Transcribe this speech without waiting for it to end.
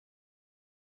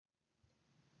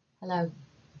Hello,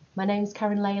 my name's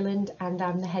Karen Leyland and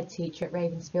I'm the head teacher at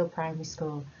Ravensfield Primary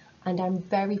School, and I'm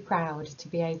very proud to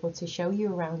be able to show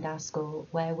you around our school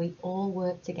where we all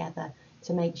work together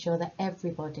to make sure that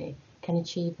everybody can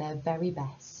achieve their very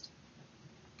best.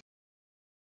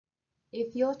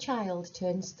 If your child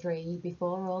turns 3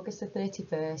 before August the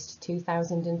 31st,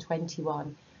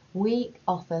 2021, we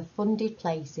offer funded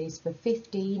places for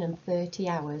 15 and 30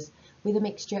 hours with a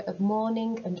mixture of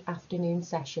morning and afternoon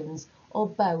sessions, or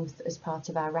both as part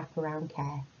of our wraparound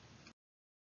care.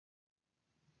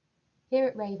 Here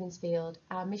at Ravensfield,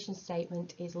 our mission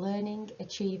statement is learning,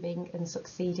 achieving and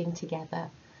succeeding together.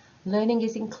 Learning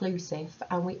is inclusive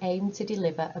and we aim to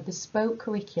deliver a bespoke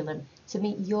curriculum to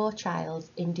meet your child's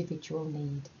individual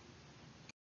need.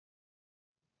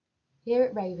 Here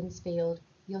at Ravensfield,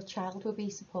 your child will be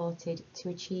supported to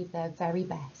achieve their very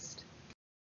best.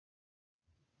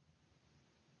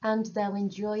 And they'll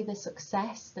enjoy the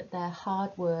success that their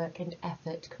hard work and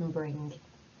effort can bring.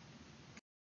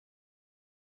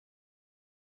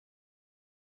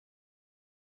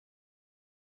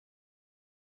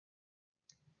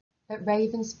 At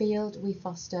Ravensfield, we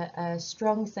foster a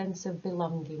strong sense of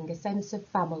belonging, a sense of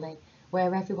family,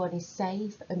 where everyone is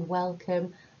safe and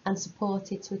welcome and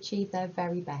supported to achieve their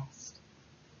very best.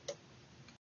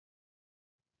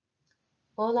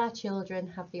 All our children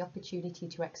have the opportunity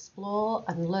to explore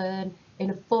and learn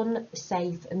in a fun,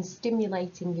 safe and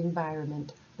stimulating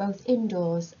environment, both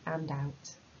indoors and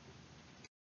out.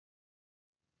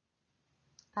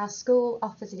 Our school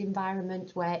offers an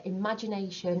environment where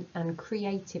imagination and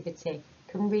creativity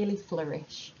can really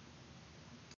flourish.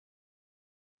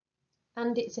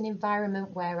 And it's an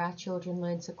environment where our children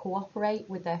learn to cooperate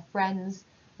with their friends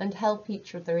and help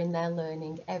each other in their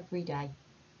learning every day.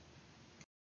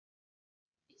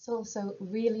 It's also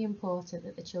really important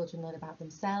that the children learn about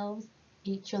themselves,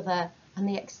 each other, and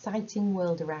the exciting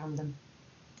world around them.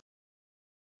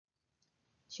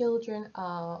 Children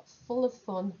are full of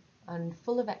fun and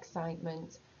full of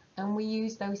excitement, and we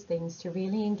use those things to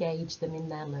really engage them in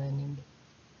their learning.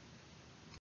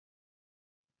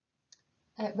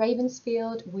 At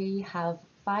Ravensfield, we have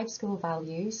 5 school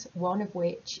values, one of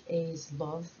which is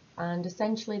love, and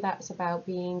essentially that's about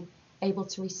being able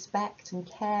to respect and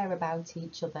care about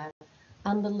each other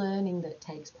and the learning that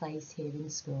takes place here in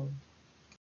school.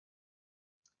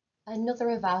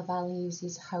 Another of our values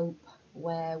is hope,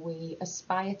 where we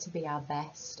aspire to be our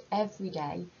best every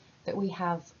day, that we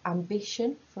have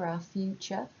ambition for our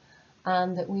future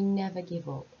and that we never give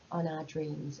up on our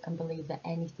dreams and believe that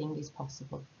anything is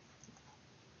possible.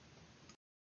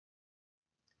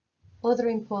 Other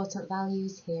important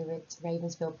values here at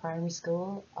Ravensfield Primary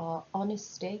School are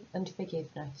honesty and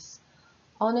forgiveness.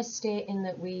 Honesty in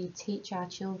that we teach our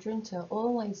children to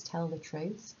always tell the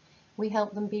truth. We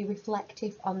help them be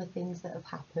reflective on the things that have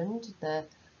happened, the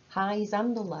highs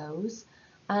and the lows,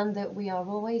 and that we are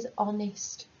always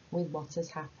honest with what has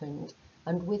happened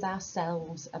and with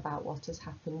ourselves about what has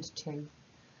happened too.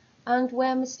 And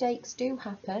where mistakes do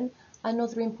happen,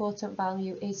 another important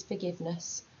value is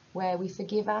forgiveness, where we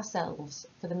forgive ourselves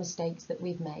for the mistakes that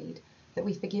we've made, that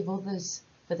we forgive others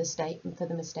for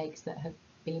the mistakes that have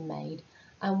been made,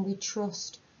 and we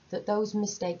trust that those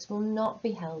mistakes will not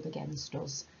be held against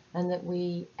us, and that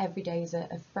every day is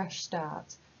a fresh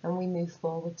start and we move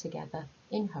forward together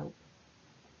in hope.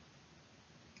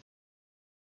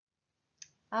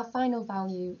 Our final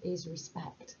value is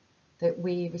respect, that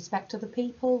we respect other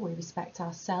people, we respect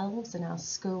ourselves and our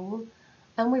school,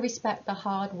 and we respect the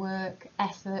hard work,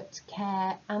 effort,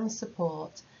 care and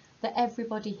support that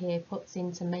everybody here puts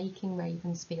into making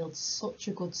Ravensfield such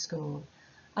a good school.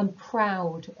 I'm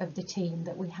proud of the team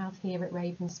that we have here at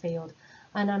Ravensfield,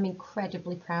 and I'm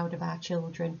incredibly proud of our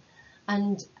children.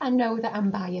 And I know that I'm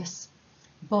biased,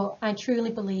 but I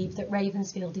truly believe that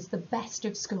Ravensfield is the best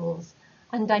of schools,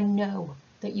 and I know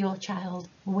that your child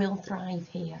will thrive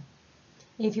here.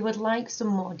 If you would like some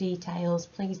more details,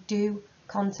 please do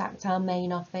contact our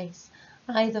main office,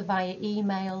 either via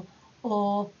email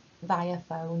or via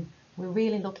phone. We're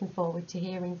really looking forward to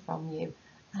hearing from you,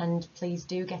 and please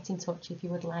do get in touch if you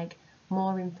would like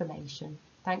more information.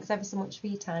 Thanks ever so much for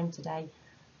your time today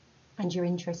and your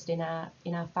interest in our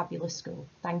fabulous school.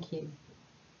 Thank you.